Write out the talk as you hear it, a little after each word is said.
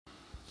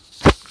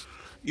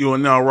You are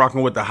now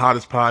rocking with the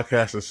hottest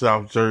podcast in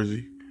South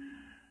Jersey.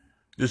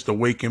 This is the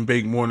Wake and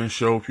Bake Morning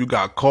Show. If you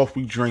got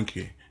coffee, drink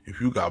it. If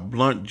you got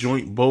blunt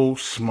joint bowl,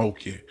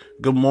 smoke it.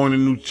 Good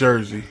morning, New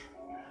Jersey.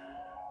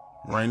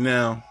 Right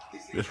now,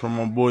 it's from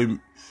my boy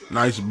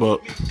Nice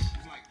Buck,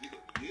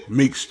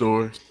 Meek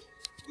Story.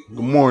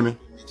 Good morning.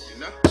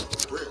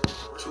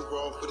 Too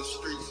raw for the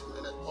streets,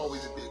 man. That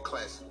always a big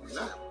classic.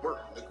 Not at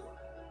work, nigga.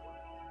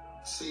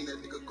 Seeing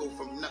that nigga go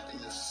from nothing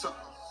to something.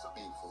 I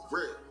mean, for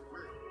real.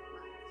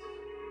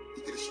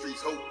 He get the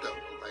streets hoped up,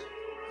 like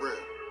real.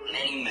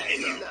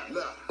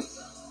 Look,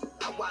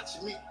 I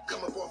watch me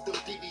come up off them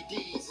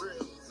DVDs.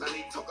 Now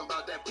they talking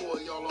about that boy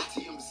y'all on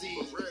TMZ.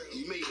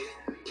 He made it.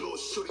 Little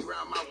shorty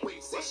around my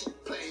waist. Say she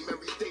play him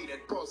every day.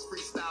 That boss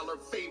freestyler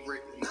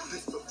favorite.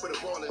 This for the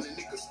ball and the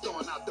niggas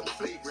throwing out them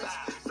flavors.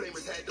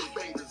 Flamers had them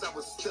bangers. I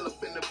was still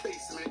up in the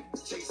basement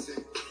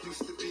chasing.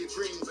 Used to be a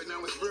dream, but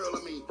now it's real.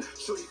 I mean,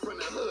 shorty from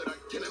the hood. I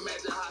can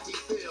imagine how he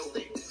feel.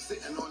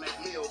 Sitting on that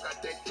meal,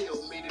 got that deal,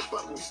 made it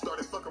bubble. We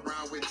started fuck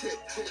around with Tip,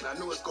 and I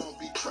knew it's gonna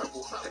be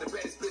trouble. Had the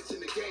baddest bitch in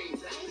the game,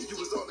 and you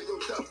was all in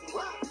your duffel.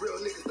 Real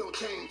niggas don't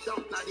change,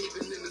 not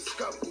even in the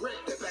scuffle.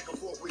 That back and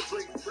forth with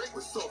Drake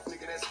was soft,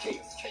 nigga, that's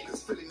cake. Cause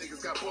Philly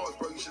niggas got bars,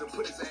 bro, you should've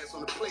put his ass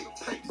on the plate.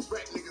 These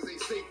rap niggas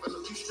ain't safe, I know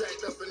you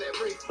strapped up in that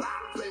race.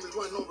 Flamers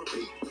run on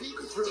repeat,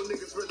 cause real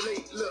niggas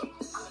relate. Look,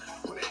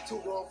 when that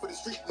too raw for the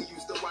street, we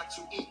used to watch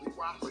you eat.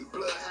 When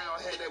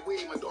Bloodhound had that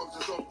way, my dogs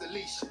was off the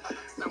leash.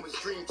 Now it's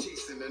dream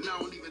chasing, and I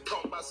don't even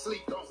talk about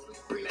sleep.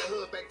 Bring that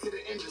hood back to the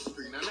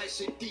industry, now that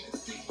shit deep.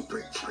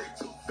 Preach,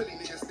 Philly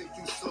niggas think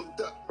you slowed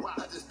up.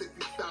 I just think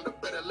you found a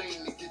better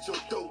lane to get your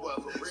dough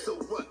up. So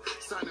what?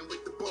 Signing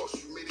with the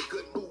boss, you made a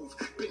good move.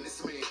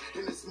 Businessman,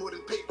 and it's more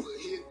than paper,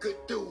 he a good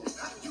dude.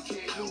 You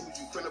can't lose,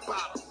 you from the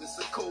bottom, it's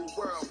a cold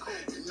world.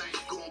 And I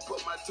ain't gonna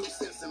put my 2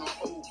 cents in on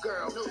old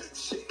girl.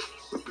 Shit,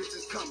 but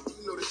bitches come,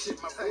 you know the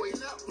shit, my boy.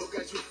 Look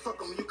at you, fuck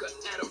them, you can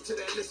add them to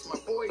that list, my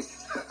boy.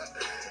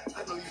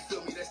 I know you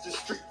feel me, that's the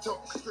street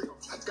talk.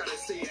 I gotta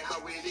say it how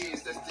it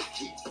is, that's the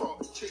key part.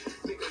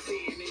 Niggas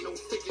hating, ain't no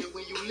faking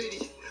when you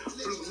litty.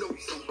 Blue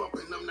notes, I'm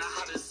bumping, I'm the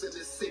hottest in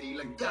the city,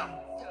 like go.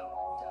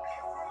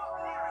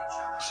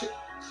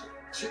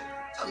 Shit,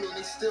 I mean,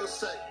 they still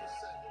say,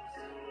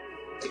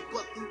 hey,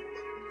 Buck, you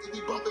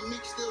be bumping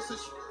Meek still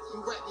since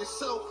you rap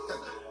yourself?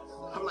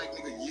 I'm like,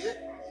 nigga, yeah.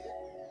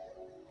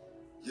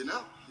 You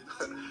know?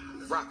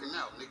 Rocking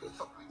out, nigga,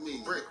 fuck you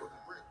mean, real.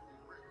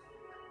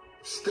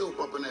 Still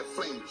bumping that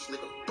flamers,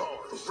 nigga,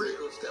 bars, for real,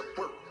 it's that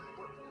work.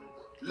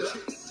 Look,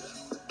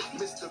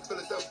 Mr.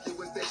 Philadelphia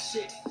was that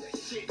shit.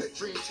 The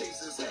Dream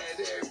Chasers had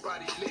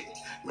everybody lit.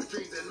 When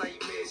dreams and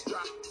nightmares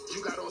drop,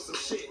 you got on some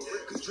shit.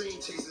 Cause Dream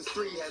Chasers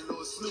 3 had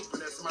Lil Snoop,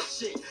 and that's my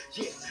shit.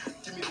 Yeah,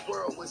 give me the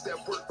world was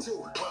that work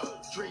too.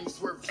 Dreams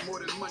worth more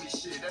than money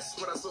shit. That's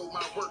what I sold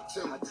my work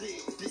to.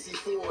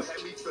 DC4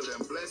 had me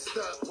feeling blessed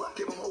up.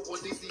 Give them hope on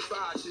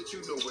DC5, shit,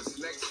 you know what's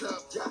next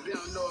up. They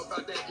don't know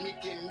about that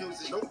Meek and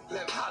music.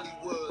 Left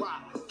Hollywood.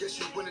 Guess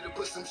you wanted to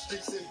put some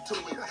streets into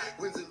it.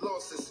 Wins and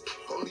losses,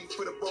 only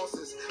for the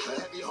bosses. A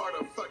heavy heart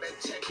of fuck that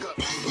check up.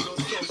 No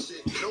soft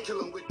shit, no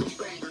kill 'em with them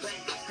bangers.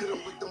 Hit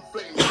 'em with them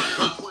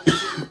flamers. 1, 2,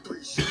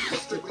 3 shit.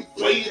 Strictly for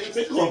the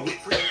gangsters.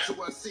 Free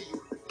until I see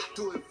you.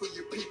 Do it for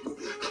your people.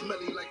 I'm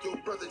melly like your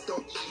brother,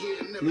 dog.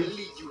 Here never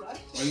leave you. I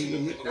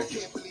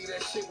can't believe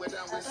that shit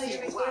without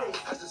receiving. I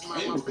just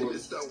mind my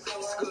business though.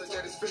 It's good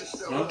that it's finished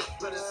though.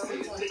 Let us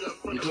see a nigga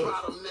from the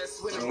bottom that's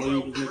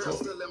winning, bro.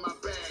 Still in my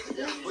bag.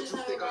 What you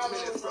think I'm in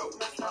it, bro?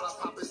 All I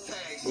pop is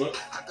tags. I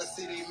can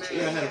see they mad.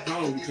 Yeah, I had a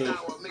problem because I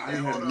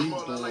didn't have the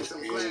music on like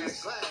some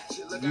glass.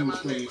 Look you at was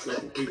my playing neck.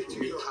 stuff on Bitch, you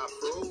Facebook. know how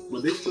froze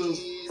But they still, they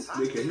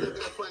can hear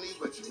looking it. funny,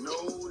 but you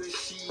know the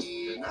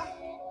shit.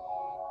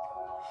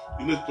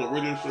 You listen to a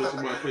radio show,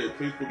 somebody play at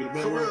Facebook in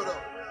the For real background.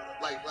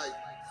 though. Like,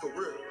 for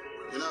real.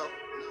 You know?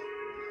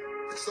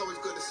 It's always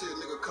good to see a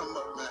nigga come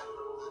up, man.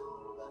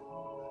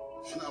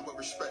 It's not but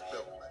respect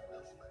though.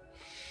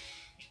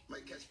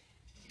 Might catch.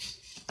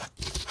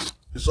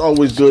 It's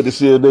always good to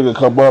see a nigga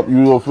come up, you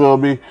know, feel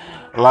me?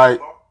 Like,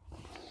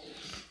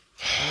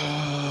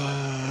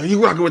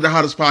 you rocking with the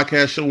hottest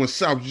podcast show in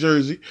South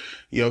Jersey.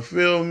 You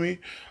feel me?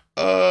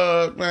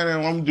 Man,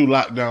 I'm gonna do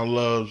lockdown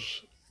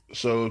loves.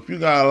 So if you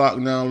got a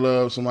lockdown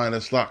love, somebody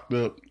that's locked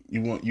up,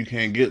 you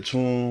can't get to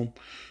them.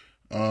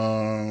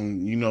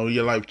 You know,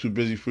 your life too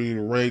busy for you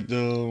to rate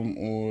them,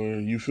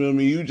 or you feel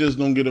me? You just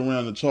don't get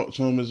around to talk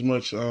to them as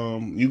much.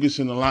 You can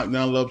send a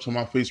lockdown love to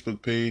my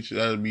Facebook page.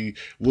 That'd be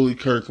Willie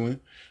Kirkland,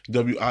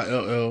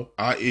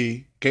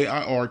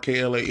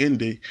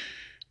 WILLIEKIRKLAND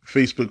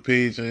Facebook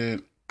page,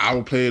 and I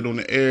will play it on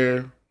the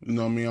air. You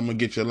know what I mean? I'm gonna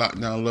get your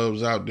lockdown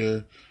loves out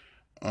there.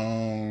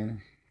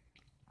 Um,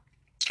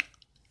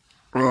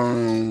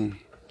 um,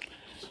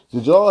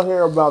 did y'all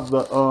hear about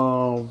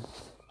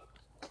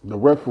the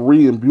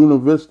referee in Buena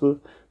Vista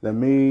that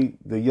made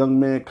the young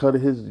man cut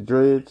his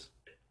dreads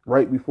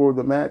right before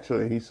the match?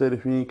 And he said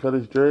if he ain't cut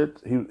his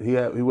dreads, he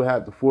would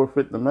have to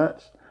forfeit the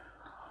match.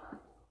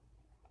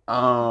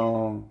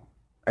 Um,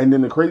 and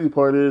then the crazy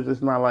part is,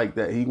 it's not like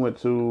that he went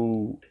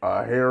to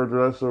a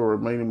hairdresser or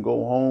made him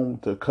go home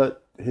to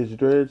cut his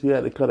dreads, he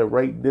had to cut it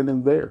right then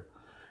and there.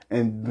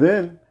 And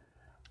then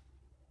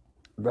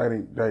that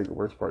ain't the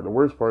worst part. The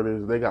worst part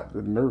is they got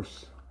the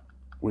nurse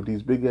with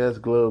these big ass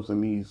gloves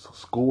and these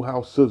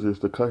schoolhouse scissors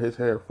to cut his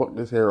hair, fuck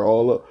his hair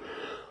all up.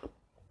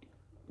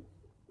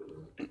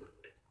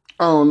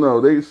 I don't know.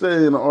 They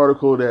say in the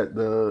article that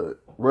the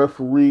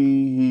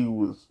referee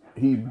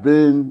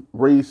been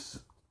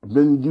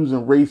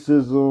using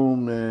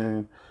racism,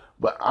 and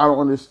but I don't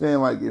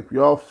understand, like, if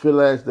y'all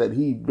feel as that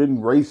he been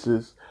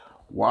racist,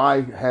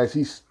 why has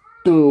he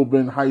still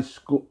been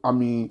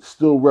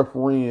still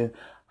refereeing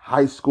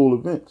high school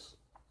events?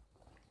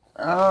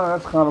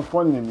 That's kind of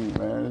funny to me,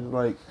 man. It's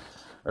like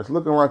it's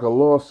looking like a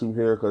lawsuit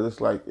here, because it's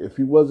like if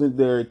he wasn't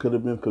there, it could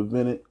have been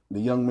prevented. The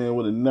young man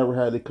would have never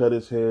had to cut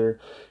his hair.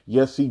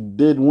 Yes, he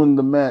did win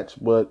the match,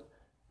 but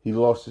he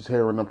lost his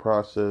hair in the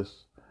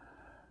process.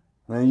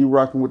 Man, you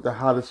rocking with the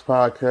hottest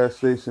podcast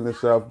station in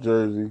South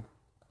Jersey.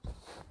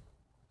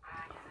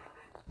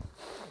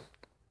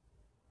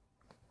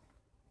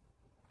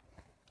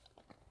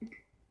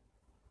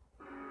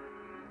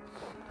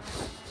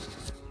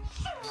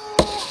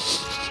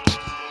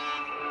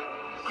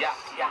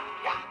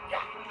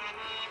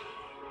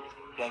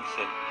 Gang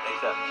shit.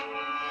 Thanks up.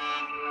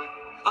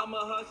 I'm a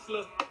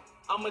hustler.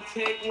 I'ma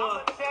take one.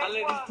 I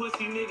let these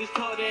pussy niggas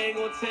talk, they ain't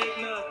gon' take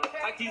none.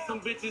 I keep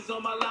some bitches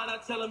on my line, I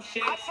tell them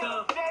shake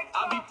some.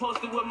 I be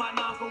posted with my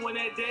knife for when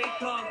that day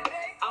come.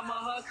 I'm a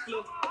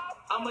hustler.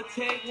 I'ma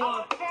take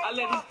one. I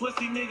let these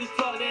pussy niggas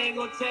talk, they ain't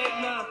gon' take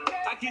none.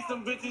 I keep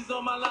some bitches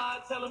on my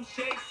line, I tell them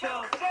shake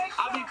some.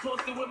 I be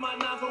posted with my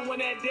knife for when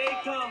that day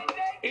come.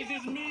 It's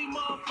just me,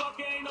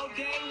 motherfucker, ain't no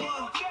day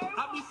one.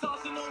 I be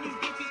saucing on these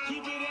bitches,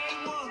 keep it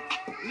A1.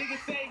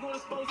 Niggas say gonna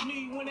expose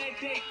me when that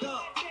day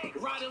come.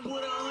 Riding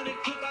with 100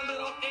 clip, I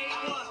let off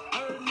A1.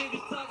 Heard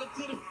niggas talking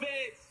to the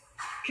feds.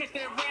 Catch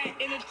that rat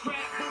in the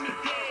trap, boom, he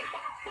dead.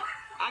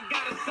 I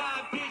got a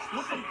side bitch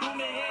with some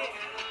booming head.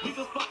 We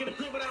just fucking the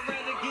crib, but I'd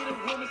rather get a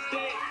room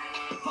instead.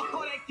 Fuck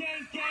all that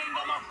gang,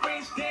 all my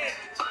friends dead.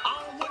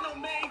 I don't want no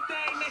main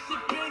thing, that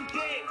shit been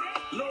dead.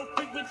 Low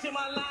freak bitch in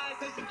my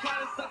life, says she try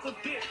to suck a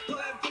dick. So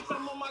that bitch,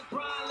 I'm on my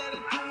grind, let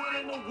her do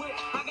it in the whip.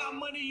 I got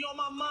money on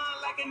my mind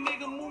like a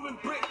nigga moving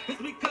brick.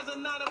 It's because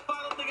I'm not a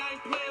don't think I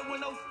ain't playing with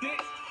no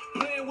sticks.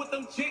 Playing with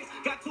them chicks,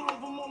 got 2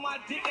 of them on my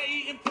dick. They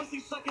eating pussy,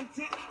 sucking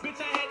tits. Bitch,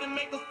 I had to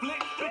make a flick.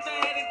 Bitch, I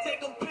had to take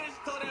a piss.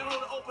 Told that hoe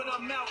to open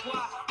her mouth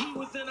wide.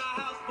 We was in our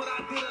house, but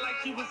I did it like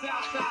she was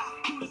outside.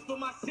 Do this for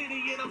my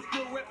city, and I'm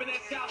still repping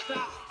that south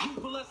side. You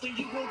pull us and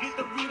you gon' get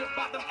to read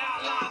about them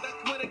outlaws. I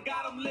swear to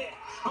God, I'm lit.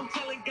 I'm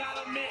telling God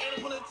I'm in.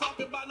 And when I'm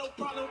talking about no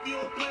problem, if you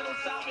don't plan on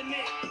solving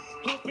it.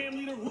 Hood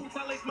family, the roots.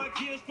 I lace my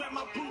gears, grab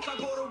my boots. I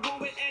go to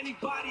war with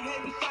anybody. Hey,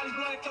 we shot his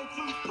blood, your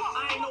truth.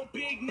 I ain't no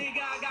big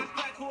nigga. I got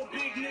cracked for a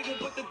big nigga,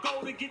 but the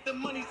goal to get the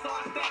money, so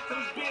I stack to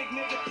this big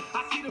nigga.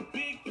 I see the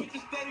big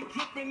picture steady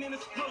dripping in the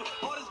skrill.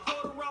 All this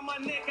gold around my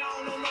neck, I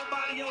don't know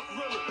nobody else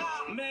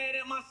really. Mad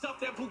at myself,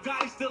 that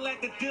Bugatti still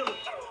at the dealer.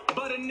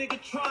 But a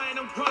nigga trying,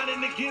 I'm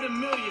grinding to get a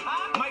million.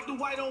 Mike the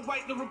white on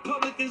white, the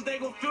Republicans, they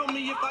gon' feel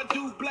me. If I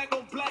do black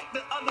on black,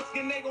 the other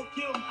skin, they gon'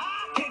 kill me.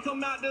 Can't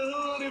come out the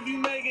hood if you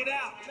make it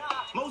out.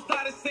 Most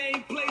are the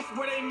same place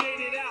where they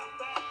made it out.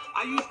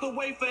 I used to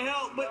wait for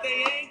help, but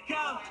they ain't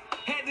come.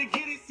 Had to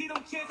get it, see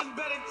them chances,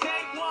 better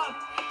take one.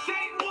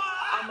 Take one!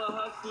 I'm a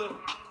hustler.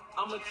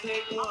 I'ma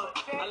take one.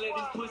 I let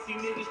these pussy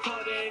niggas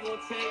talk, they ain't gon'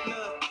 take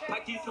none. I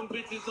keep some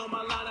bitches on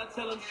my line, I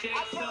tell them shake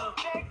some.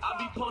 I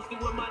be posted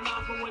with my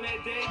knife for when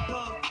that day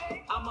come.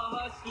 I'm a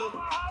hustler.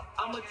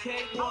 I'ma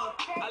take one.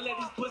 I let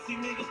these pussy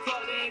niggas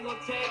talk, they ain't gon'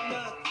 take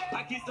none.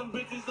 I keep some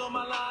bitches on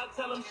my line, I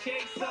tell them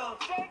shake some.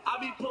 I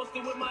be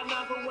posted with my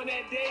knife for when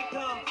that day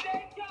come.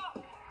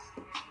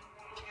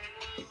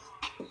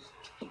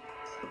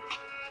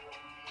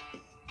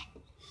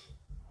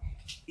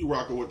 You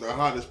rocking with the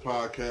hottest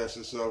podcast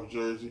in South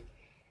Jersey.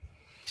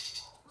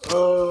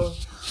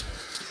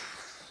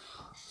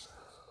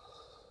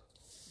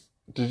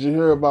 Did you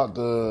hear about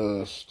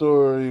the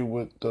story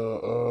with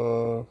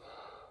the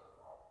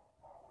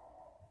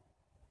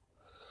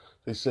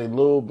they say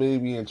Lil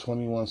Baby and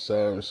 21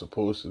 Savage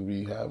supposed to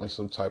be having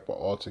some type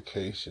of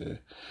altercation,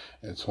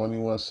 and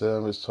 21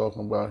 Savage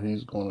talking about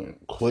he's gonna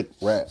quit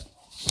rap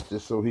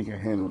just so he can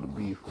handle the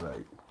beef.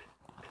 Like,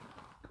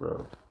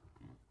 bro,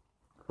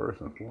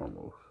 first and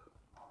foremost,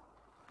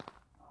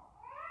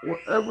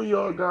 whatever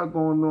y'all got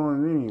going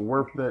on, it ain't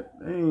worth that.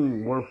 It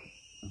ain't worth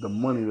the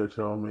money that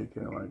y'all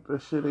making. Like,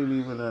 that shit ain't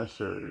even that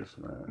serious,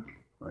 man.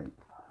 Like,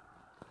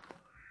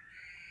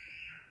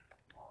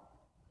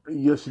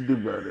 yes, you do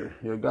better.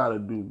 You gotta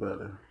do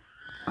better.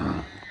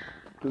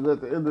 Because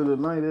at the end of the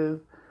night,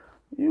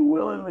 you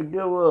willing to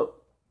give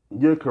up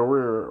your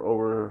career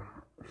over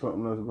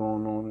something that's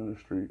going on in the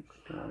streets?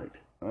 Like,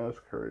 that's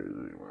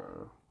crazy,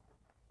 bro.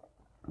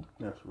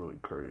 That's really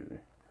crazy.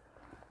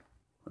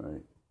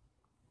 Like,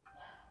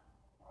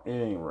 it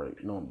ain't right.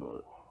 Don't do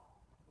it.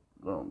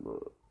 Don't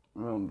do it.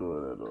 Don't do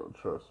it at all.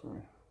 Trust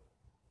me.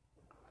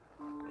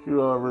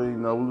 You already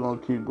know we're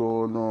gonna keep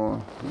going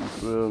on. You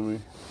feel me?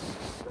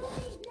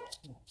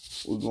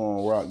 We're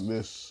gonna rock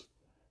this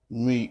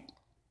meat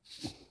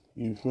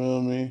You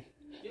feel me?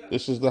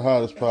 This is the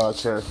hottest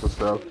podcast for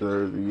South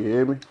Jersey. You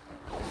hear me?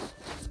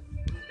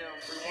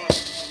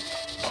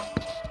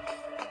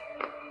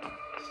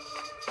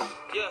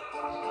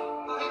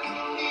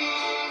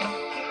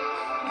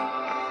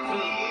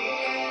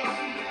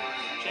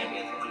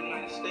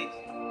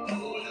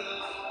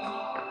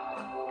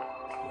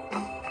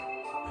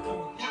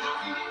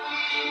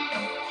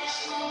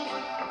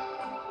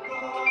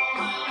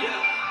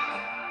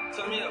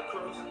 Turn me up,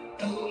 Cruz.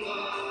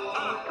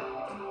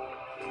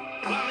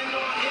 Bombing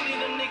on any of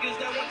them niggas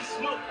that want to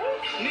smoke.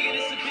 Nigga,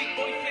 this a big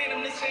boy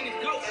phantom, this ain't a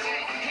ghost.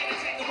 Had to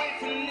take away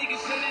from them niggas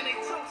and now they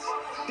toast.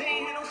 They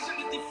ain't had no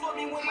sympathy for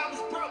me when I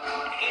was broke.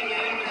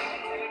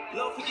 Amen.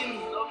 Lord, forgive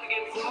me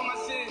for all my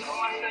sins.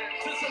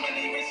 Took so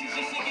many risks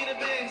just to get a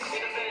Benz.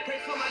 Pray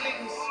for my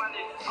niggas,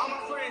 all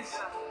my friends.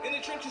 In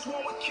the trenches,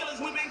 one with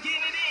killers, we been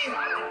getting it in.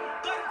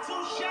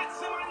 32 shots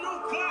in my new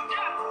Glock.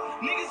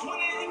 Niggas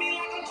wanna hit me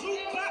like I'm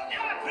Tupac.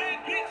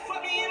 Bad bitch,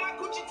 fuck me in my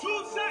Gucci 2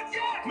 socks.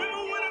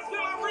 Remember when I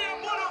spent my real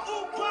on a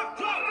ooh pop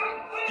pop?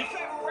 Your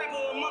favorite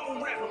rapper, a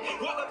mumble rapper.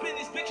 Walk up in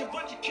this bitch, a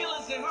bunch of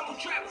killers and humble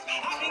trappers.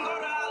 I can go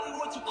to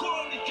Hollywood to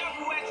call the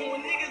jungle action.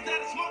 When niggas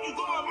that smoke, you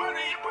gon'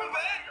 murder your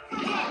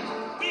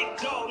brother. Big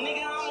dog,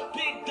 nigga, I'm a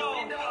big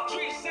dog.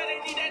 Trees said they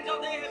need that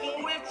dope, they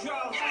having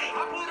withdrawals.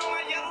 I put on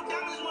my yellow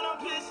diamonds when I'm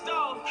pissed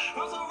off.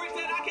 I'm so rich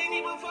that I can't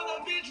even fuck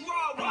a bitch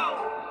raw.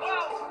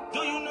 Whoa.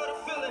 Do you know the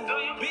feeling?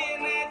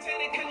 Being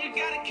entertained cause you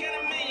gotta kill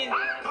a million.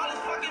 All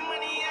this fucking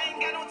money, I ain't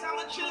got no time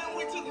for chillin'.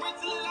 We took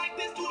risks to live like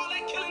this, do all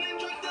that killing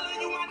and drug dealing.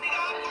 You my nigga,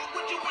 I fuck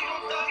with you, we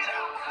gon' thug it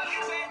out.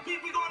 Saying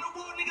beef, we going to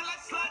war, nigga,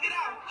 let's slug it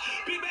out.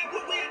 Be back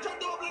with we ain't dropped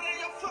over in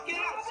your fucking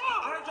house.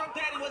 I heard your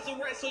daddy was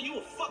arrested, so you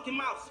a fucking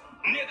mouse.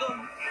 Nigga,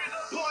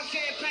 pouring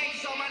champagne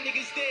cause all my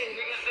niggas dead.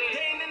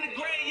 They ain't in the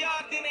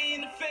graveyard, then they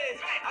in the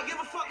feds. I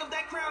give a fuck if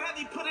that crown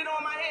heavy, put it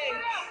on my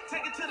head.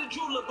 Take it to the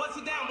jeweler, bust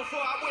it down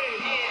before I wear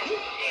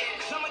it.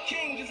 Cause I'm a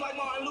king just like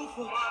Martin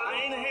Luther. I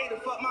ain't a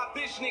hater, fuck my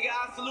bitch, nigga,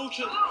 I salute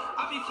you.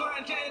 I be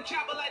flying jet and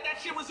chopper like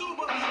that shit was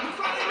Uber. We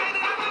finally made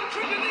it out of the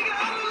trenches, nigga,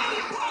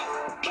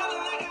 hallelujah.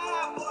 Ballin' like a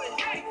hot boy.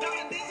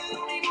 Diamond dancing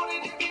on me more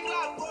than just be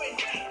block boy.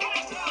 I'm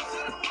a star,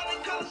 so don't wanna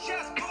color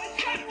shots, boy.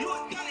 You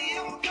a dummy,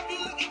 I'm a cup, you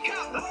looking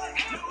cop, boy.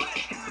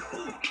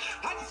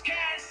 I just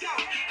cashed out.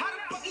 How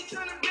the fuck you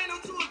tryna bend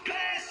into a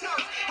glass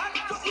house? How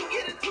the fuck you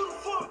get into the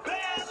front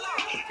bad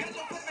lock? Got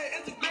your flip and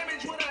Instagram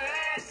bitch with her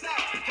ass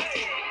out.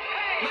 Hey,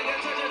 make her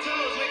touch her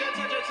toes, make her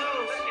touch her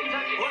toes.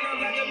 Run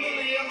up like a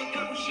million of a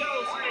couple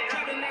shows.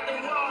 Trapping at the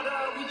water,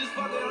 we just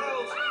fucking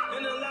hoes.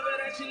 And the love of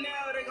that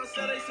Chanel, they gon'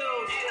 sell their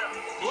souls.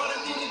 Water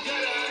through the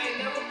gutter, I ain't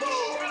never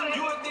bold.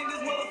 You would think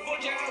this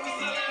motherfucker how we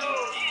sellin'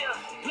 hoes.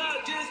 Plug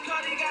just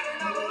cut, he got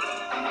another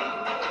load.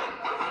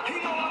 He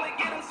know I'ma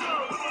get him so.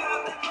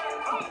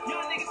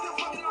 Young niggas still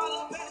fucking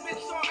all the bad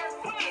bitches on earth.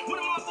 Put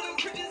them off for them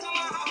bitches on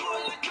my hot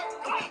boy like Kirk.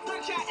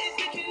 Gunshot is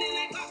bitchin' in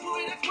that glass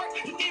boy, that's work.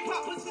 You get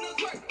pop pussy in the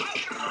twerk.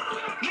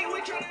 Nigga, we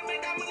tryna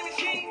make that money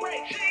machine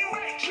break.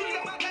 Shoot it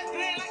up my best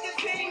plan like this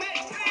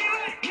teammate.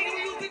 Nigga,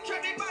 we used to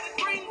trap it by the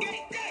spring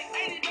gate.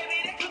 80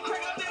 baby, that could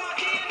crack up in my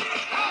DNA.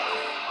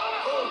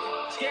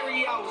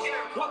 Scary hours.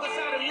 Walk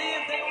outside and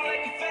live, they gon'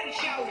 let you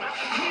fetish out.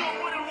 You know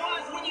what it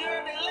was when you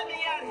heard they let me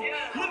out.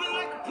 Living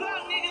like a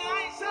plug, nigga,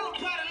 I ain't selling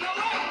powder, no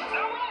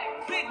way.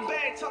 Big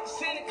bag, talk to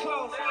Santa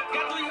Claus.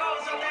 Got 3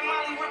 hoes out that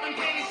Molly ripping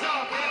panties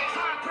off.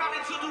 Flying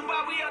private to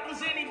Dubai, we up them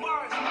Zenny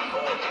bars.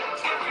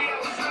 Scary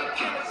hours, I'm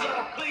killers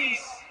off,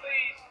 please.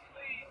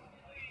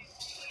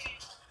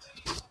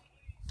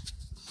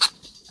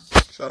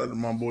 Shout out to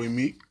my boy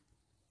Meek.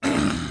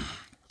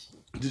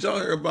 Did y'all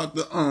hear about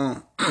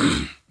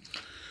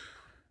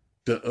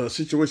the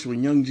situation with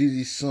Young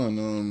Jeezy's son?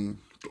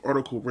 The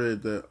article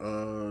read that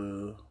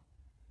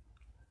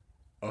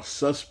a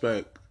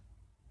suspect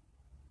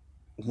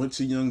went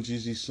to Young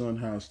Jeezy's son's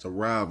house to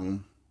rob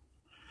him.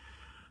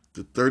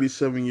 The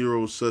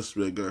 37-year-old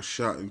suspect got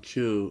shot and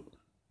killed.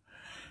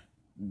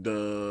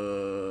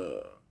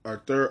 The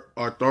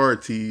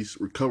authorities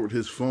recovered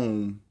his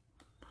phone,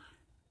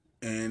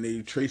 and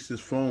they traced his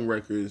phone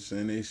records,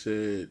 and they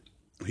said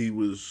he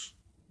was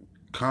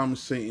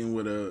conversating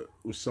with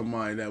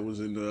somebody that was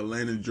in the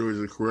Atlanta,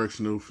 Georgia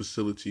correctional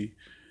facility,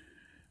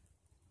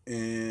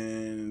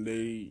 and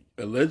they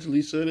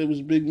allegedly said it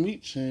was Big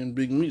Meech, and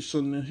Big Meech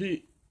on the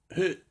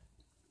hit.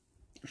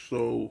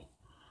 So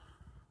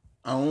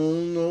I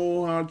don't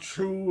know how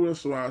true.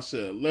 That's why I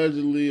said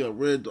allegedly. I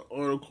read the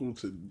article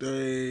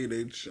today.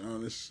 They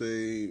trying to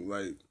say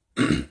like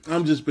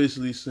I'm just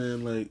basically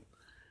saying like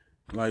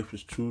life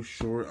is too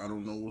short. I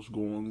don't know what's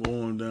going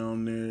on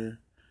down there.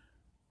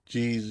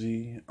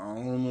 Jeezy, I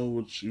don't know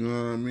what you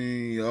know what I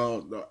mean.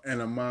 Y'all the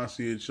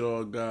animosity that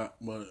y'all got,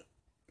 but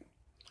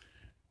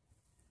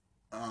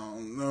I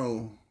don't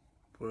know.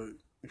 But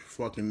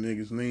fucking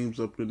niggas' names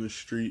up in the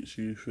streets.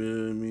 You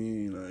feel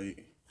me?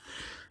 Like.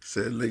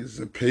 Said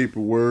niggas in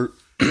paperwork.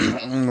 I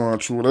don't know how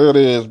true that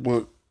is,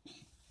 but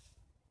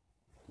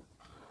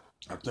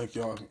I think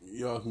y'all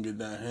can get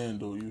that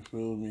handle. You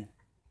feel me?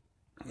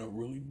 I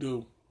really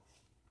do.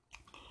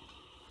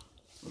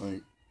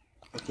 Like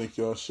I think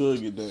y'all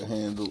should get that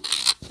handled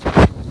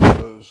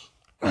because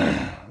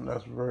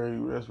that's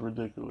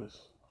ridiculous.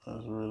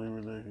 That's really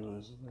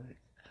ridiculous. Like,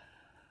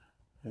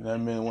 and that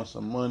man wants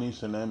some money,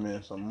 send that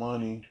man some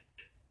money.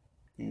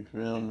 You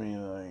feel me?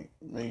 Like,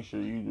 make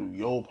sure you do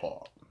your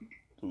part.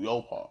 Do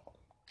your part.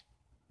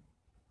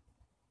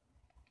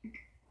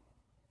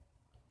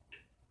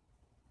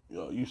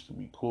 Y'all used to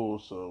be cool,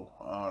 so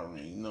I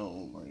already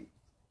know. Like,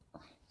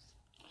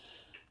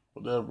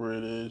 whatever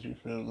it is, you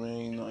feel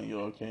me? Ain't nothing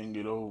y'all can't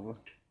get over.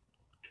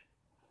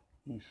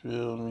 You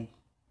feel me?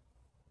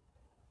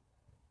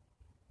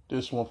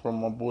 This one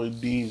from my boy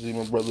Deezy,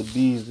 my brother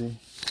Deezy,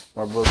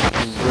 my brother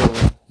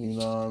Villain. You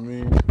know what I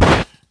mean?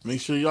 Make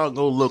sure y'all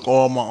go look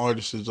all my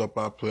artists up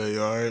I play,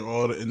 alright?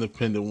 All the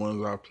independent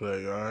ones I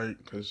play, alright?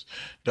 Because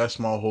that's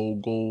my whole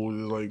goal.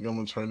 Is like, I'm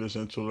going to turn this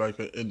into like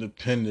an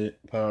independent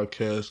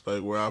podcast,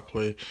 like where I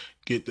play,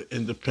 get the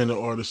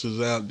independent artists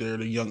out there,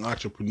 the young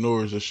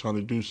entrepreneurs that's trying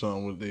to do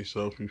something with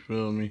themselves, you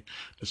feel me?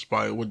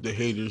 Despite what the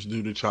haters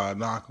do to try to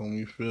knock them,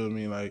 you feel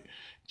me? Like,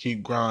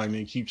 keep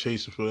grinding, keep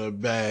chasing for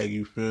that bag,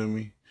 you feel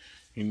me?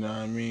 You know what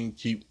I mean?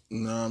 Keep,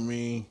 you know what I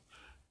mean?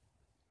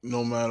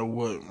 No matter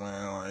what,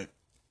 man, like,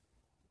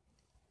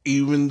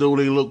 even though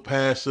they look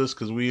past us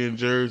because we in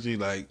Jersey,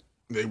 like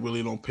they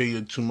really don't pay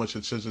too much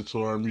attention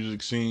to our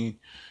music scene,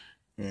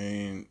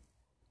 and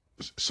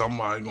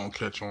somebody gonna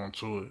catch on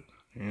to it.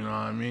 You know what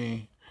I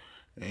mean?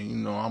 And you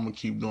know I'm gonna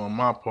keep doing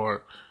my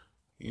part.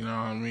 You know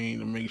what I mean,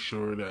 to make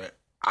sure that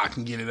I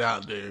can get it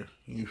out there.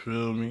 You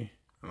feel me?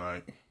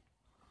 Like,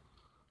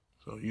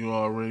 so you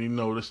already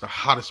know this the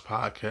hottest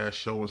podcast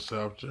show in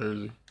South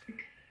Jersey.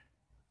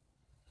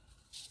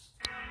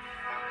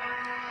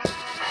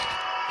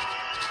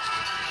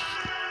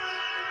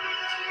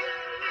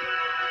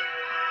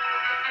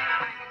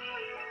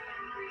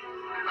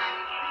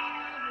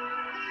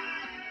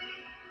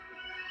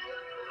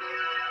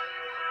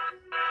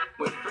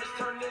 When friends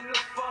turn into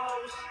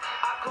foes,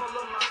 I call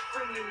them my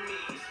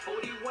frenemies.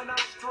 40 when I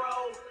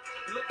stroll,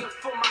 looking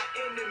for my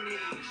enemies.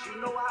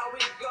 You know how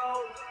it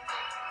go.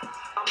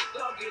 I'm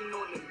thugging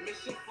on a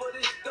mission for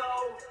this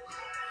dough.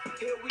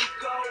 Here we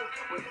go.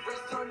 When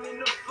friends turn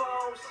into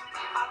foes,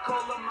 I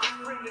call them my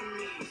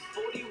frenemies.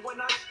 40 when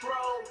I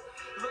stroll,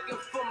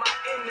 looking for my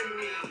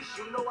enemies.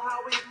 You know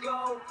how it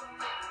go.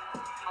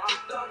 I'm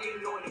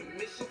thugging on a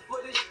mission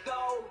for this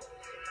dough.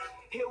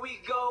 Here we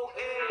go,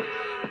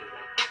 eh.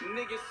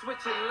 Niggas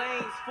switching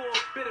lanes for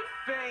a bit of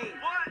fame.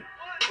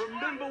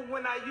 Remember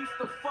when I used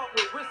to fuck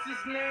with what's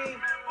his name?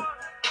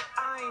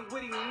 I ain't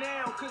with him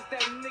now, cause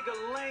that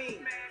nigga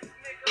lame.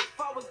 If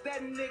I was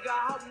that nigga,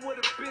 I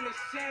would've been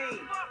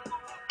ashamed.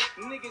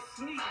 Niggas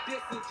sneak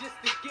dissing just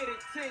to get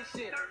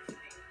attention.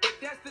 But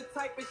that's the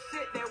type of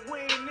shit that we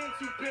ain't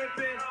into,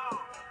 pimpin'.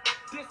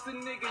 This a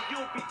nigga,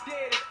 you'll be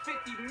dead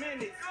in 50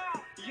 minutes.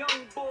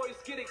 Young boys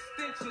get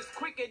extensions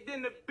quicker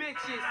than the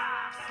bitches.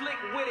 Slick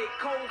with it,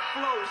 cold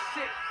flow,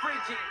 shit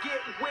frigid, get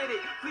with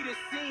it. Flee the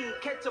scene,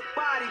 catch a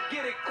body,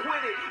 get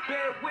acquitted.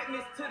 Bear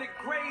witness to the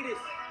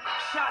greatest.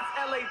 Shots,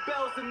 LA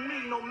Bells and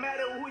me, no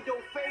matter who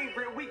your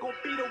favorite, we gon'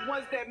 be the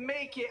ones that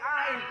make it.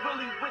 I ain't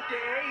really with the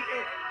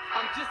hating.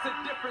 I'm just a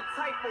different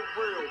type of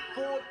real.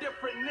 4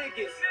 different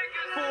niggas,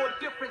 4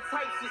 different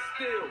types of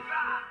steel.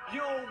 You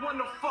don't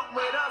wanna fuck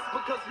with us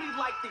because we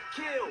like to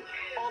kill.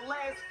 Our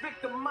last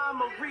victim,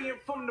 mama reading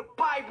from the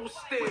Bible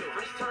still.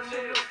 When friends turn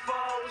into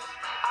foes,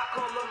 I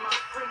call them my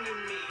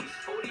frenemies.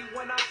 40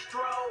 when I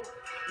stroll,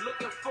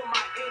 looking for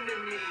my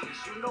enemies.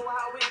 You know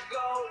how it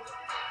go.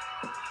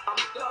 I'm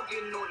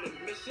thugging on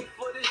a mission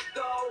for this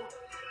dough.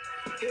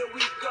 Here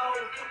we go.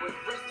 When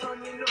friends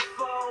turn into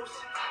foes,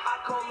 I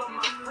call them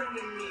my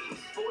frenemies.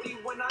 40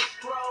 when I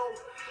stroll,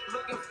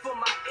 looking for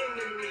my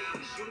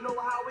enemies. You know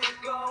how it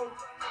go.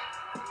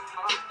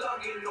 I'm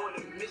thugging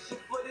on a mission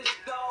for this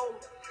dough.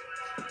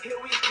 Here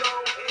we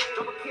go.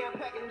 Double cam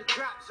pack in the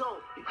drop zone.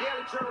 The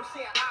Daily Journal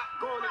say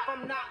I'm gone. If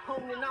I'm not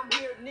home, then I'm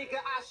here, nigga.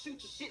 I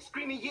shoot your shit,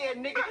 screaming, yeah,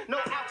 nigga. No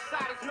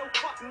outsiders, no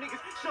fuck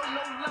niggas. Show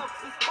no love,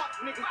 this fuck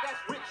niggas.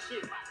 That's rich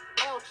shit.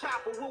 L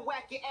Chopper, we'll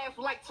whack your ass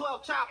for like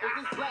 12 choppers.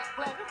 This black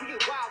flag, we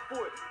get wild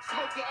for it.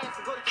 Smoke your ass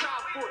and go to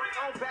trial for it.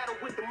 I don't battle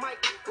with the mic.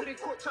 Put in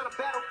court trying to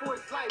battle for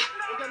his life.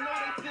 And y'all know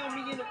they feel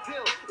me in the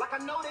bill. Like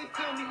I know they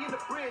feel me in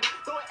the bridge.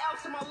 Throwing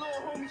L's to my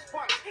little homie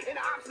Sparks. And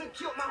the ops done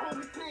killed my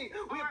homie Pig.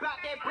 We about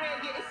that bread,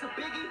 yeah, it's a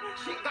biggie.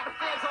 Shit got the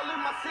fans all in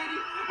my city.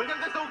 My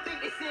youngers don't think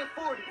they said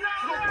 40.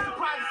 So don't be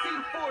surprised to see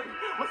the 40.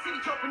 My city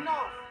jumping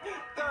off.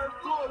 3rd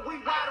floor, we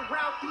ride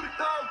around through the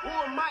 3rd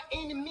war. My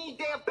enemy,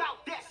 they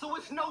about that, so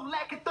it's no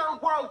lack of 3rd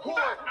World War.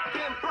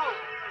 Been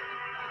broke.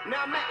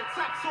 Now I'm at the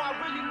top, so I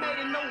really made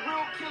it. No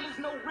real killers,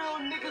 no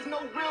real niggas, no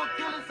real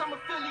dealers. I'm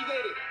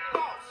affiliated.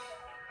 Boss.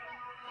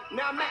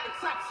 Now I'm at the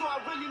top, so I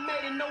really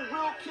made it. No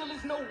real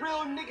killers, no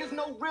real niggas,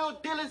 no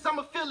real dealers. I'm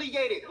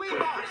affiliated. We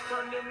When friends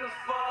turn into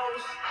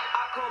foes,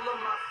 I call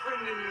them my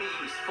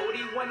frenemies.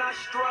 40 when I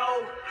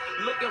stroll,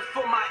 looking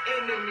for my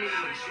enemies.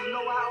 You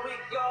know how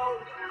it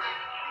go.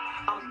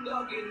 I'm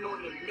thugging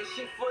on a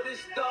mission for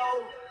this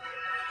dough.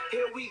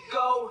 Here we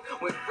go,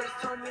 when friends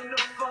turn into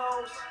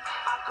foes.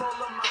 I call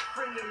them my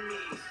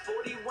frenemies.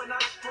 40 when I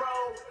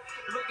stroll,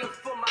 looking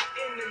for my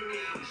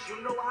enemies.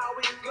 You know how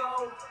it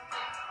go.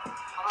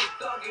 I'm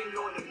thugging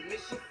on a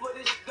mission for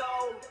this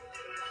dough.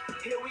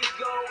 Here we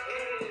go,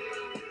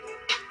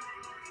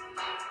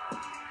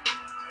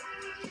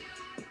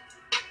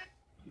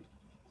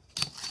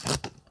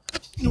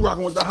 You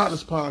rocking with the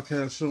hottest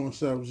podcast show in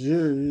South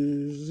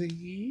Jersey.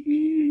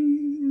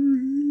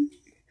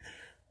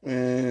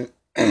 Man,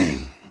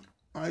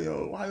 how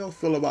y'all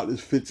feel about this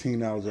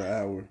 $15 an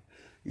hour?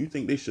 You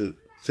think they should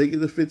take it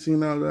to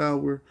 $15 an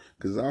hour?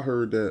 Because I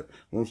heard that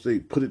once they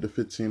put it to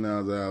 $15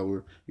 an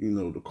hour,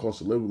 the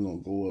cost of living gonna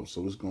go up,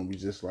 so it's gonna be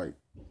just like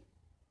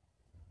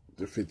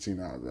the $15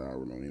 an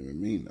hour don't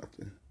even mean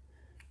nothing.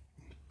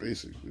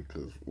 Basically,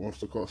 because once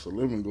the cost of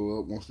living go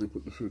up, once they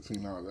put the $15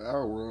 an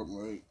hour up,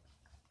 like,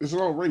 it's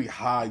already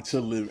high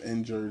to live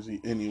in Jersey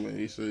anyway.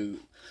 They say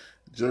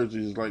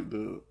Jersey is like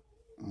the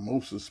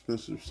most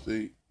expensive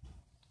state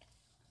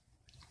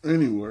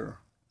anywhere.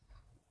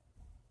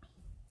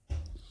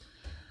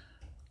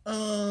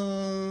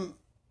 I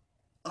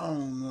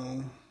don't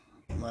know.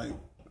 Like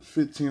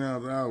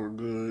 $15 an hour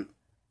good.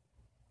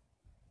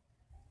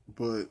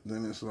 But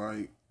then it's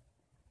like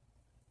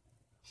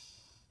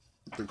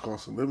the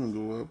cost of living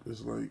go up.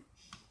 It's like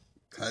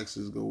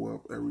taxes go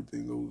up,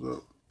 everything goes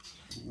up.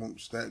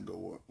 Won't stat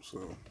go up,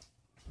 so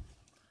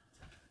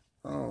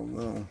I don't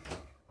know.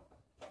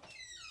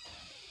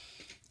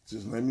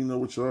 Just let me know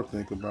what y'all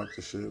think about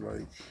the shit.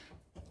 Like,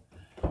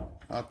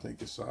 I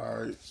think it's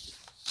alright.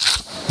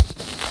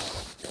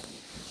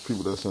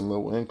 People that's in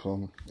low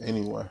income,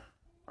 anyway,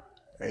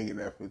 ain't get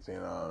that $15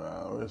 an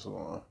hour. It's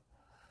on.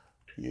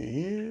 You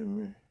hear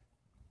me?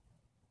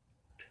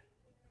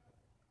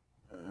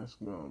 That's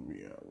gonna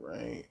be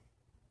alright.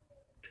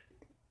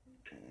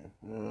 You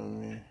feel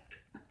me?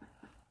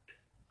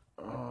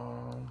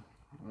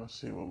 Let's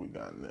see what we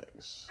got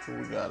next. Who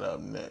we got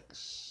up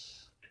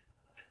next?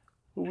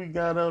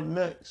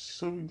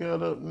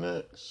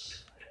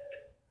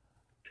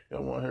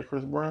 Y'all want to hear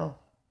Chris Brown?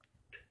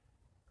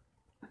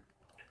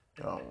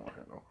 Y'all don't want to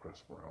hear no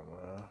Chris Brown,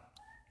 man.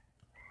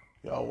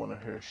 Y'all want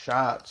to hear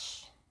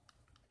shots.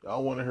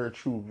 Y'all want to hear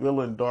True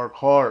Villain, Dark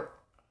Heart.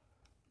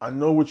 I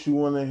know what you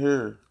want to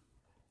hear.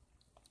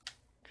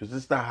 Because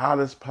it's the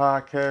hottest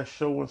podcast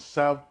show in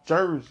South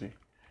Jersey.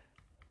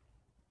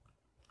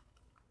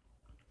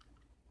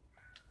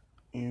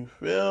 You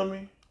feel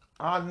me?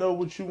 I know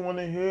what you want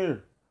to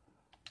hear.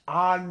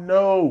 I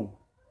know.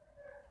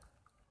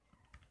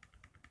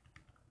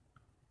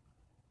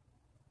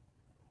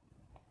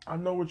 I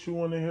know what you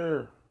want to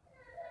hear.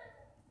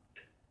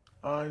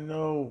 I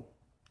know.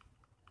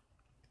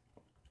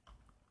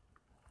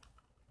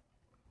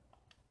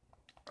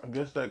 I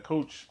guess that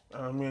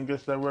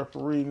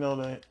referee know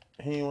that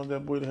he ain't want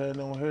that boy to have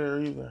no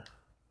hair either.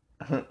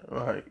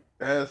 Like,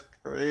 that's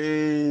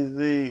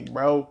crazy,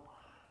 bro.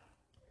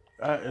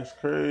 That is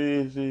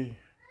crazy.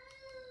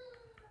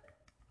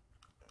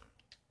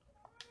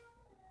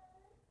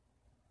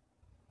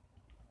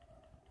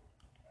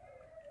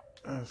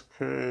 That's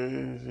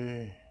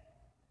crazy.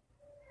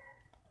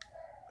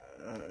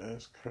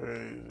 That's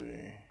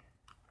crazy.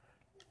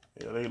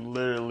 Yeah, they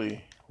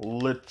literally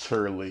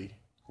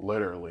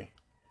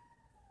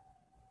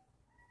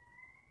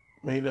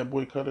made that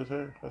boy cut his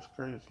hair. That's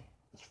crazy.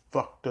 It's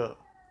fucked up.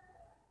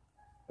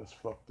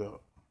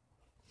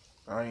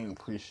 I ain't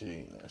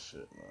appreciating that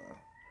shit, man.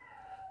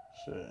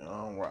 Shit, I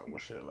don't rock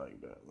with shit like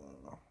that,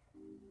 man.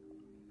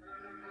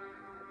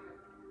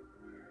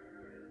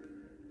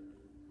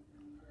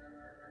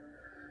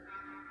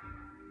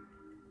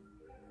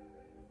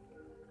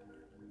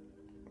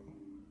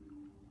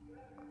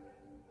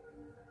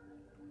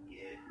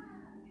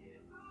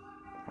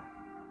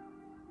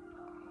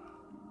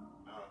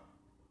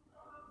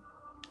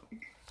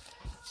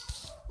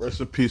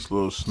 Rest in peace,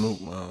 Lil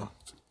Snoop, man.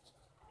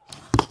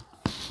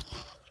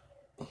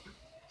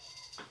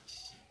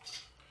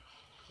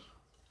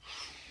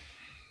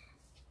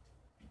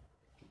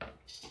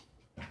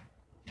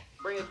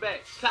 Bring it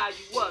back, tie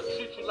you up,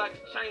 shoot you like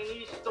a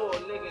Chinese store,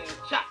 nigga, and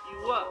chop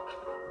you up.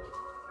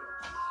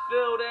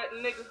 Feel that,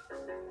 nigga?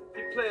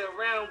 You play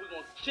around, we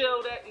gon'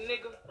 kill that,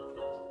 nigga.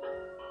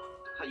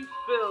 How you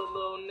feel,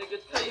 little nigga?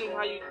 Tell him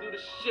how you do the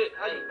shit,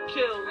 how you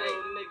kill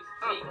little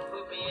niggas.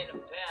 Put me in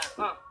the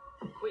bath.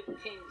 Quick 10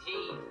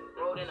 G's,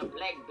 rode in a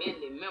black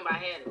Bentley. Remember I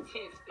had a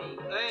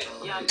 10-speed.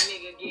 Young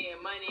nigga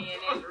getting money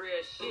and that's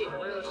real shit.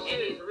 And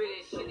this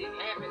real shit is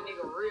happening,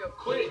 nigga, real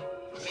quick.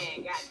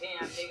 Man,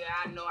 goddamn, nigga,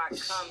 I know I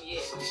come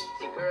yet.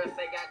 The girl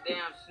say,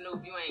 goddamn,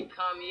 Snoop, you ain't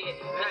come yet.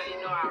 But she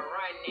know I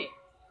run it.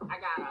 I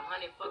got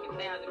 100,000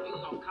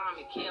 views on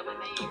Comic Kill, but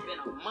they ain't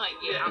been a month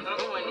yet. I'm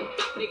doing it.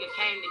 Nigga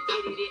came to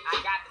get it. I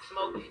got the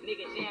smoke.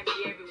 Nigga jam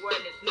me everywhere.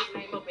 The Snoop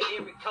name up at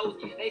every coast.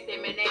 They say,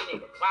 man, that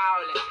nigga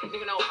ballin'.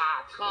 Nigga know how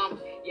I come.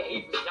 Yeah,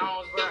 he from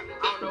Jonesboro.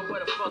 I don't know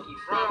where the fuck he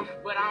from,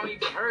 but I don't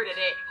even heard of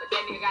that. But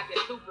that nigga got that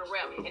super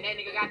rap, and that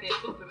nigga got that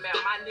super map.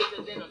 My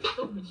niggas in them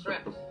super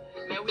traps.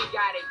 Man, we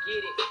gotta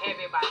get it. Have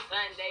it by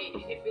Sunday.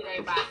 If it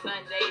ain't by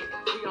Sunday,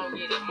 we gon'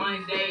 get it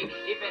Monday.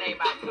 If it ain't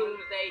by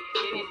Tuesday,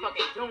 then it's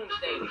fucking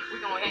doomsday. We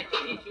gon' have to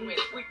hit you and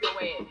sweep your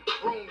ass.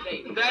 Broom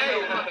day. Ain't no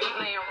fucking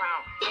playing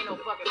around. Ain't no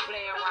fucking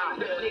playing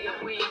around. Nigga,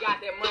 we ain't got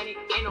that money.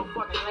 Ain't no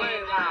fucking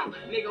laying down.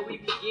 Nigga, we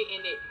be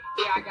getting it.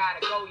 Yeah, I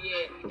gotta go,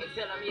 yeah. And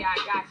tell them, yeah, I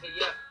got you,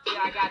 yeah.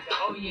 Yeah, I got you,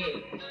 oh yeah.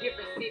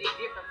 Different city,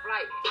 different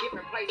flight,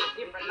 different places,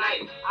 different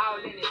night.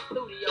 All in the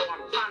studio,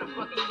 I'm trying to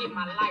fucking get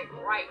my life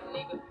right,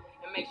 nigga.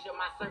 And make sure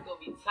my circle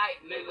be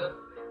tight, nigga.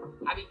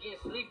 I be getting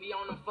sleepy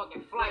on them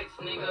fucking flights,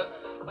 nigga.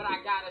 But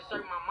I gotta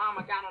show my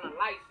mama got on the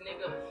lights,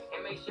 nigga.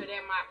 And make sure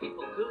that my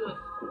people good,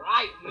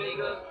 right,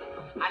 nigga.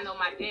 I know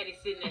my daddy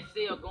sitting in that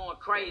cell going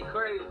crazy.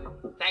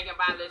 Thinking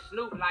about Lil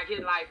Snoop like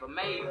his life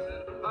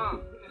amazing.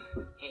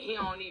 And he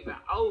don't even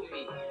owe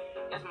me.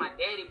 That's my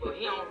daddy, but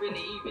he don't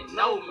really even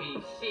know me.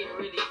 Shit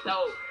really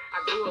though. I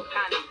grew up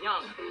kinda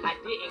young. I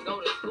didn't go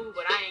to school,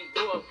 but I ain't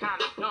grew up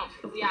kinda dumb.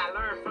 See, I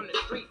learned from the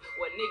streets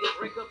where niggas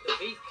break up the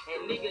beef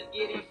and niggas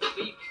get in for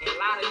beef. And a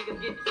lot of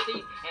niggas get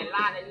deceased and a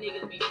lot of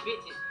niggas be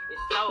bitches.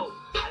 It's so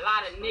a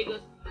lot of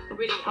niggas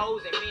really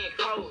hoes and men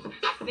crows.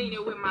 I seen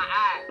it with my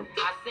eyes.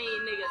 I seen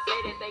niggas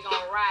say that they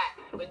gon' ride,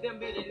 but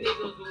them be the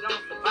niggas who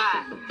don't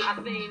survive. I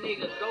seen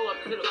niggas go up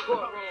to the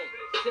courtroom,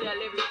 tell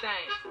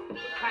everything,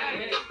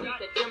 claim in the street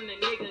that them the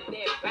niggas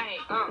that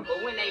bang.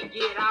 But when they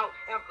get out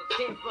after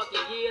 10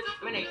 fucking years,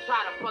 man, they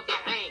try to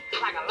fucking hang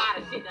like a lot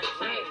of shit done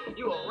changed.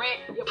 You a rat,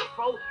 yeah,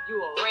 before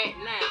you a rat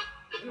now.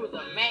 If you was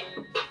a Mac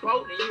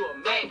before, then you a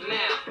Mac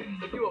now.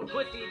 If you a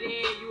pussy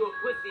then, you a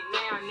pussy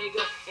now,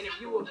 nigga. And if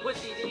you a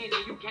pussy then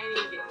you can't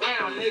even get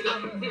down,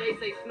 nigga. See, they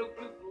say Snoop,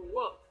 you grew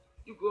up.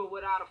 You grew up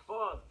without a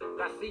father.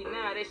 But I see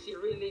now that shit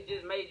really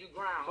just made you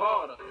grind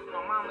harder. My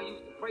mama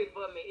used to pray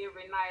for me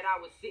every night. I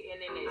was sitting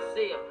in that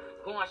cell,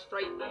 going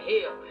straight to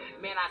hell.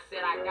 Man, I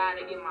said I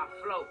gotta get my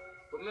flow.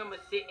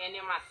 Remember sitting in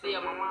my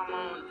cell, my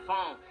mama on the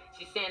phone.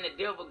 She saying the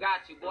devil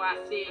got you, boy.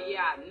 I said,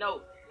 yeah, I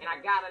know. And I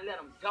gotta let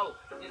him go.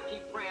 Just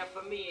keep praying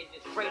for me and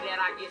just pray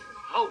that I get some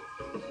hope.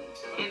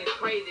 And it's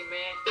crazy,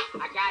 man.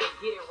 I gotta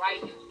get it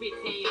right. Just 15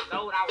 years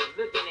old, I was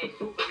looking at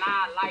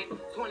juvenile life.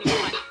 21,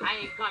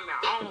 I ain't coming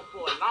home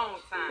for a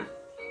long time.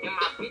 And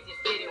my bitches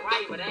did it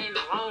right, but it ain't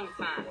a long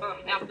time.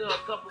 After a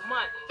couple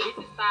months,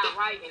 bitches started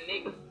writing,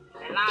 nigga.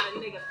 And a lot of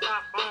niggas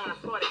stopped on. I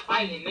started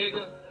fighting,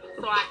 nigga.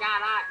 So I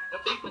got out, the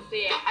people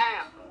said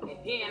how. And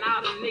then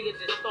all them niggas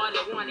just started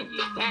wanting to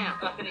get down.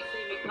 Cause they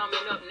see me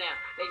coming up now.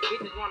 They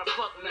bitches wanna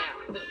fuck now.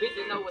 The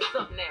bitches know what's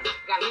up now.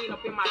 Got lean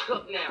up in my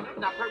cup now.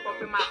 Got perp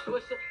up in my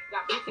swisher.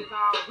 Got bitches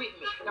all with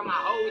me. Got my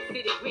whole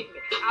city with me.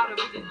 All the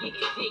bitches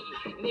getting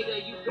jiggy.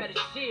 Nigga, you better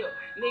chill.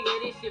 Nigga,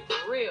 this shit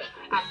for real.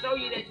 I show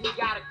you that we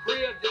got a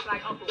crib just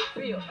like Uncle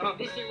Phil.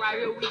 This shit right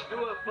here, we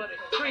do it for the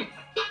streets.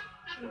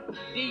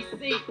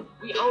 DC,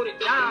 we hold it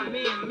down.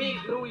 Me and me,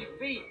 Louis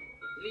V.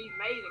 Lee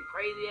amazing,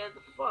 crazy as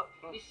the fuck.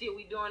 This shit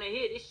we doing in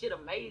here, this shit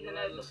amazing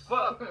as the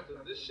fuck.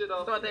 This shit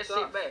off. Start that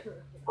shit back.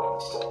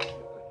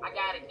 I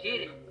gotta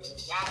get it.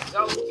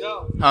 Gotta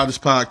go.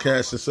 Hottest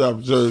podcast in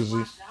South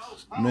Jersey.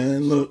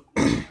 Man, look,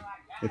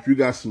 if you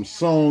got some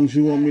songs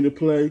you want me to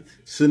play,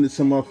 send it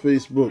to my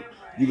Facebook.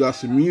 You got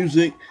some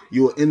music,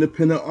 you're an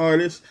independent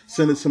artist,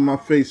 send it to my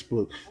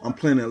Facebook. I'm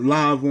playing it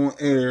live on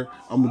air.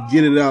 I'm going to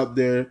get it out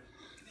there.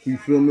 You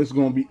feel me? It's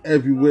going to be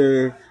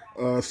everywhere.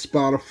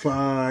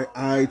 Spotify,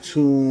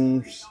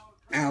 iTunes,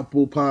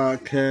 Apple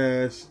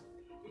Podcasts,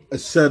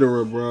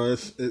 etc., bro.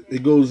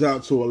 It goes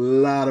out to a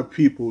lot of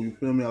people. You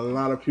feel me? A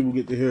lot of people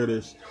get to hear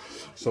this.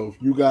 So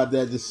if you got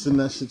that, just send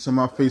that shit to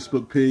my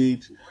Facebook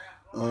page.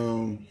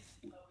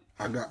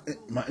 I got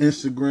my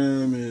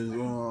Instagram is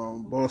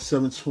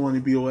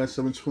boss720,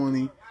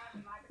 BOS720.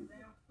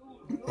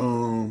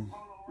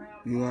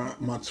 You know,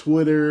 my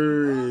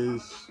Twitter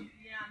is,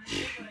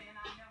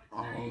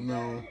 I don't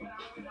know.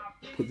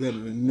 Put that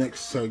in the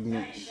next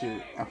segment.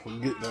 Shit, I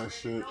forget that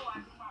shit.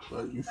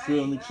 But you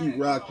feel me? Keep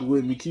rocking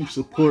with me. Keep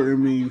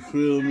supporting me. You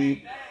feel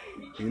me?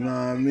 You know what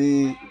I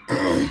mean?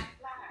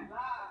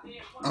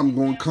 I'm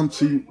going to come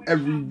to you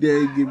every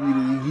day, give you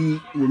the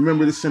heat.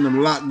 Remember to send them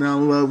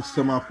lockdown loves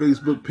to my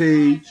Facebook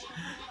page.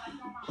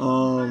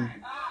 You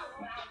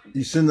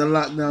send the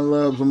lockdown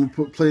loves, I'm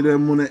going to play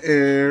them on the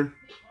air.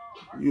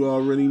 You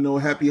already know.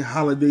 Happy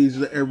holidays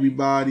to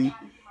everybody.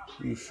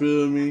 You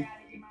feel me?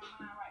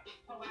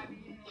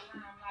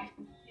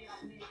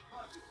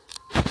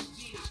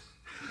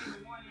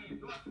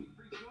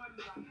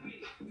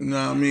 You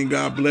know what I mean?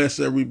 God bless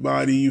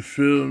everybody. You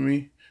feel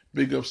me?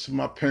 Big ups to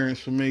my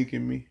parents for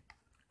making me.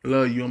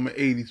 Love you. I'm an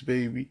 80s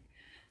baby.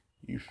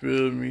 You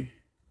feel me?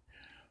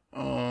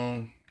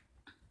 You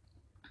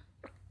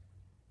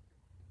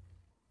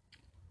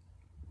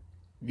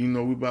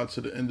know, we about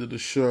to the end of the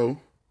show.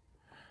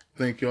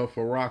 Thank y'all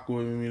for rocking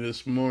with me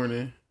this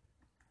morning.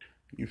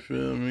 You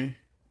feel me?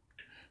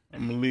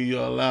 I'm going to leave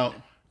y'all out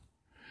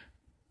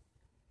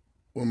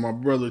with my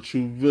brother,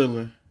 True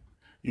Villain.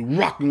 You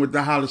rocking with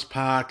the hottest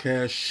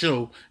podcast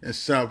show in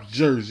South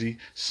Jersey,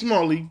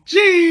 Smalley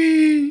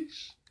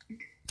G's.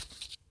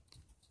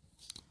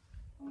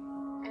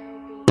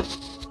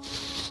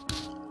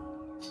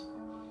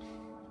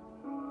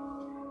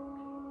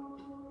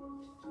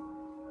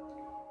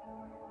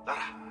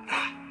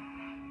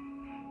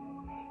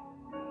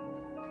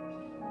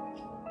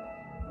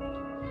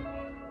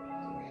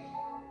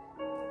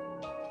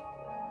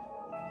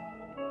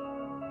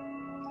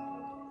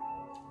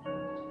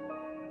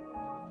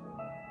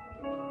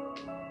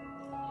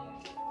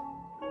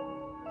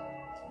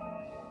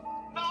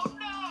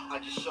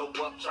 just show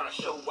up, tryna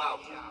show out.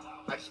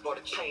 I just bought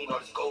a chain, all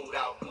this gold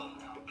out.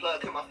 The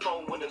plug in my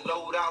phone when the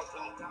load out.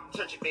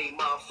 Turn your baby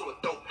mom to a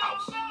dope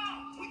house.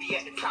 We be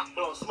at the top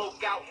blowing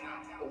smoke out,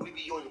 or we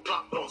be on your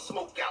block blowing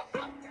smoke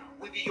out.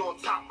 We be on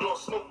top blowing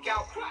smoke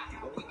out,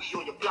 or we be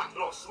on your block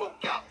blowing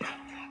smoke out.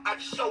 I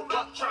just show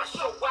up, tryna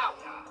show out.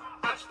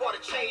 I just bought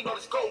a chain, all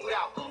this gold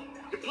out.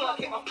 The plug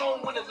hit my phone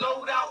when the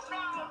load out.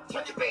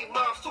 Turn your baby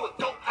moms to a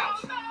dope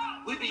house.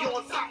 We be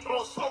on top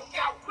blowing smoke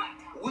out.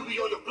 We be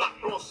on your block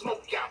blowing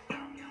smoke out.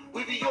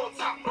 We be on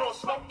top blowing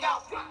smoke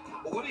out.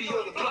 We be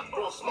on your block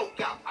blowing smoke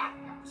out.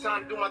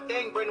 Time to do my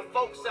thing, bring the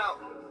folks out.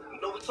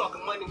 You know we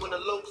talking money when the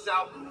load's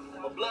out.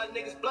 My blood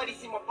niggas bloody,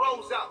 see my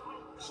bros out.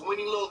 So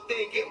any little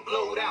thing getting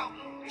blowed out.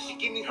 If she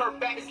give me her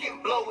back, it's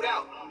getting blowed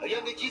out. A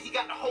younger Jeezy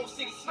got the whole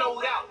city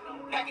snowed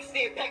out.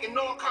 Pakistan packing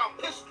non-com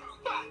pistols.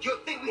 You'll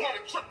think we had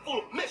a truck full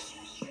of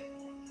missiles.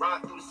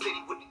 Ride through the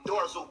city with the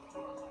doors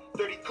open.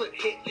 30 clip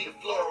hit, leave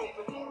the floor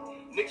open.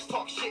 Niggas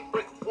talk shit,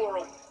 break the war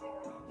open.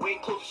 We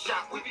ain't close the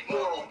shop, we be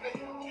more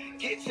open.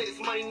 Get to this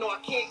money, no I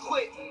can't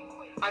quit.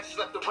 I just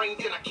left the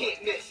range and I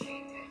can't miss.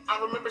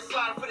 I remember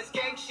sliding for this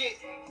gang shit.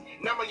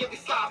 Now my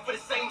youngest slide for the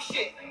same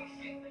shit.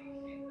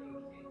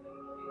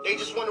 They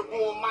just wanna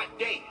ruin my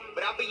day,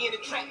 but I be in the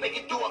trap, make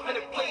it do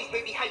 100 plays.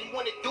 Baby, how you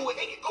wanna do it?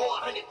 They can go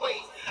 100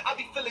 ways. I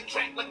be feeling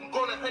trapped like I'm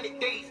going 100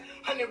 days.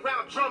 100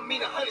 round drum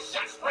mean 100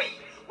 shots sprayed.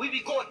 We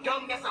be going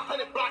dumb, that's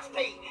 100 blocks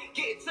paid.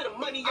 Getting to the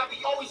money, I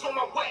be always on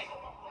my way.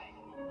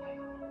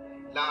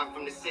 Live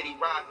from the city,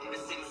 ride through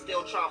the city,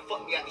 still trying to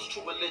fuck me out these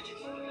true religions.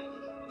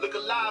 Look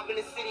alive in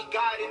the city,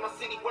 God in my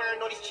city,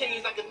 wearing all these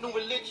chains like a new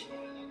religion.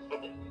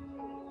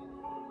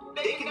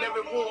 They can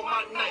never ruin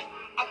my night.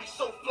 I be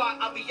so fly,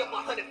 I be up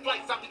 100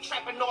 flights. I be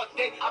trapping all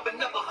day, I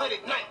been up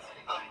 100 nights.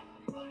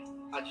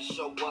 I just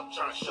show up,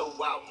 trying to show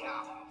out.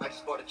 I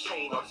just bought a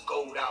chain, all this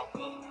gold out.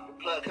 The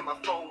plug in my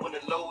phone when the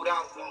load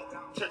out.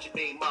 Turn your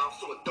baby moms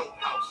to a dope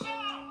house.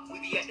 We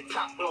be at the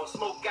top blowing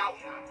smoke out,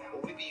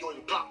 or we be on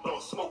your block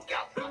blowing smoke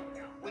out.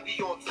 We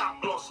be on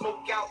top blowing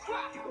smoke out,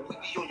 or we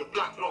be on your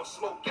block blowing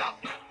smoke out.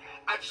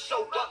 I just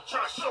show up,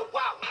 trying to show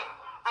out.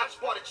 I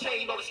just bought a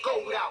chain, all this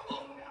gold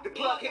out. The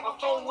plug hit my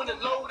phone when the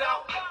load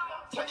out.